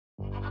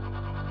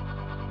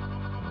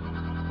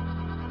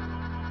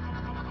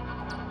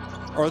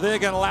or they're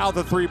going to allow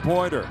the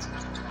three-pointer.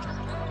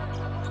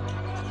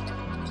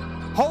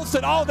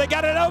 Holston, oh, they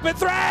got an open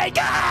three.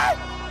 Good!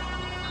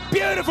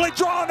 Beautifully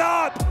drawn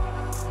up.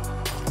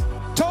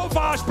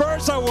 Tofas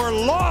Bursa were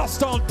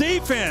lost on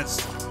defense.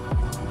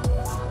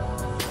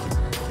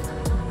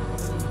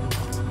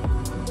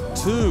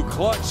 Two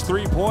clutch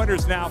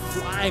three-pointers now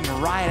flying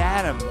right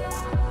at him.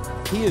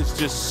 He is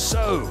just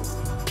so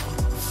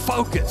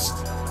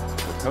focused.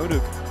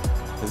 Koduk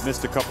has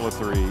missed a couple of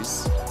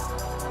threes.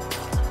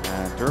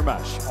 And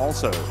Durmash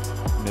also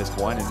missed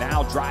one, and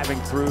now driving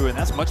through, and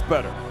that's much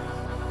better.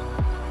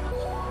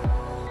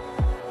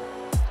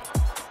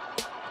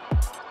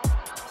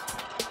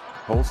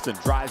 Holston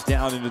drives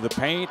down into the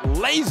paint,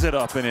 lays it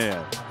up and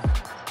in.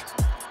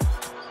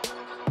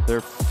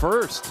 Their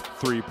first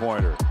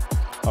three-pointer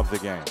of the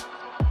game.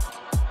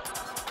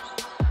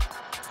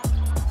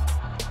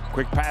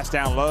 Quick pass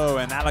down low,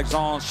 and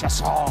Alexandre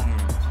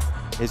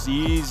Chassong, as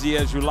easy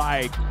as you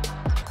like.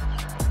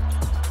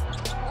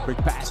 Quick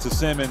pass to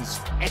Simmons,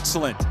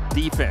 excellent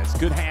defense.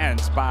 Good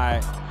hands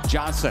by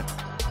Johnson.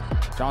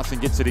 Johnson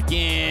gets it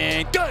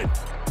again, good!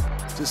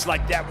 Just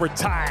like that, we're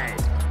tied.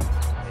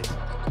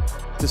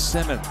 To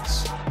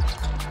Simmons.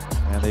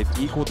 And they've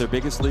equaled their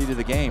biggest lead of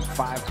the game,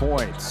 5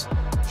 points.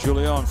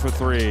 Julian for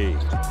three.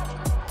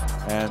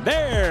 And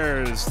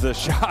there's the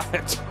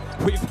shot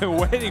we've been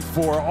waiting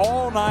for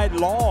all night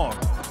long.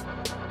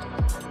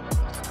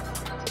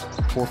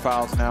 4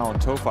 fouls now on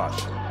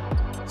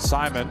Tofas.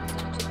 Simon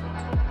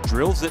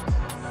drills it.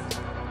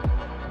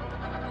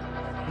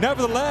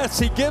 Nevertheless,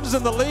 he gives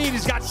them the lead.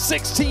 He's got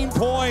 16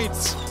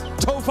 points.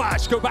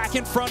 Tofas go back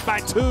in front by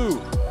 2.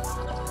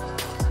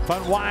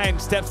 Fun Wine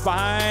steps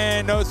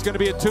behind. No, it's going to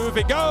be a 2 if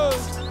it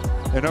goes.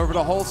 And over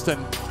to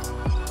Holston.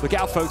 Look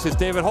out, folks. It's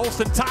David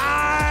Holston.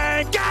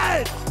 Time!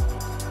 Good!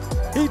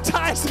 He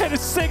ties it at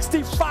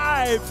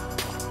 65.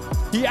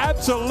 He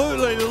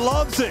absolutely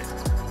loves it.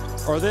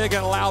 Or they're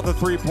going to allow the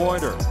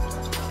three-pointer.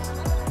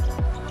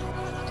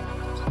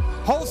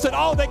 Holston,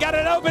 oh, they got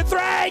an open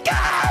three.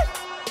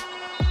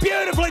 Good!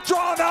 Beautifully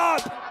drawn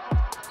up.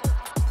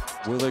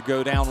 Will it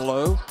go down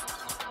low?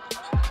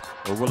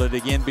 Or will it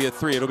again be a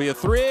 3? It'll be a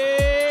 3.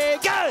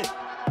 Good!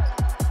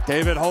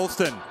 David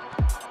Holston.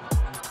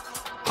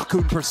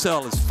 Hakoun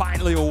Purcell is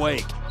finally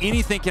awake.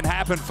 Anything can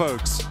happen,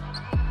 folks.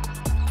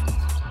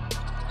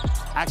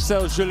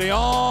 Axel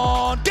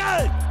Julian.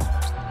 Good!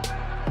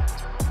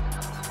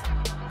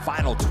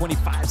 Final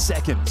 25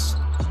 seconds.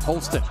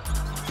 Holston,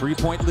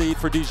 3-point lead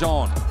for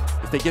Dijon.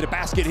 If they get a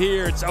basket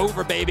here, it's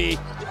over, baby.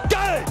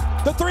 Good!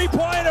 The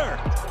three-pointer!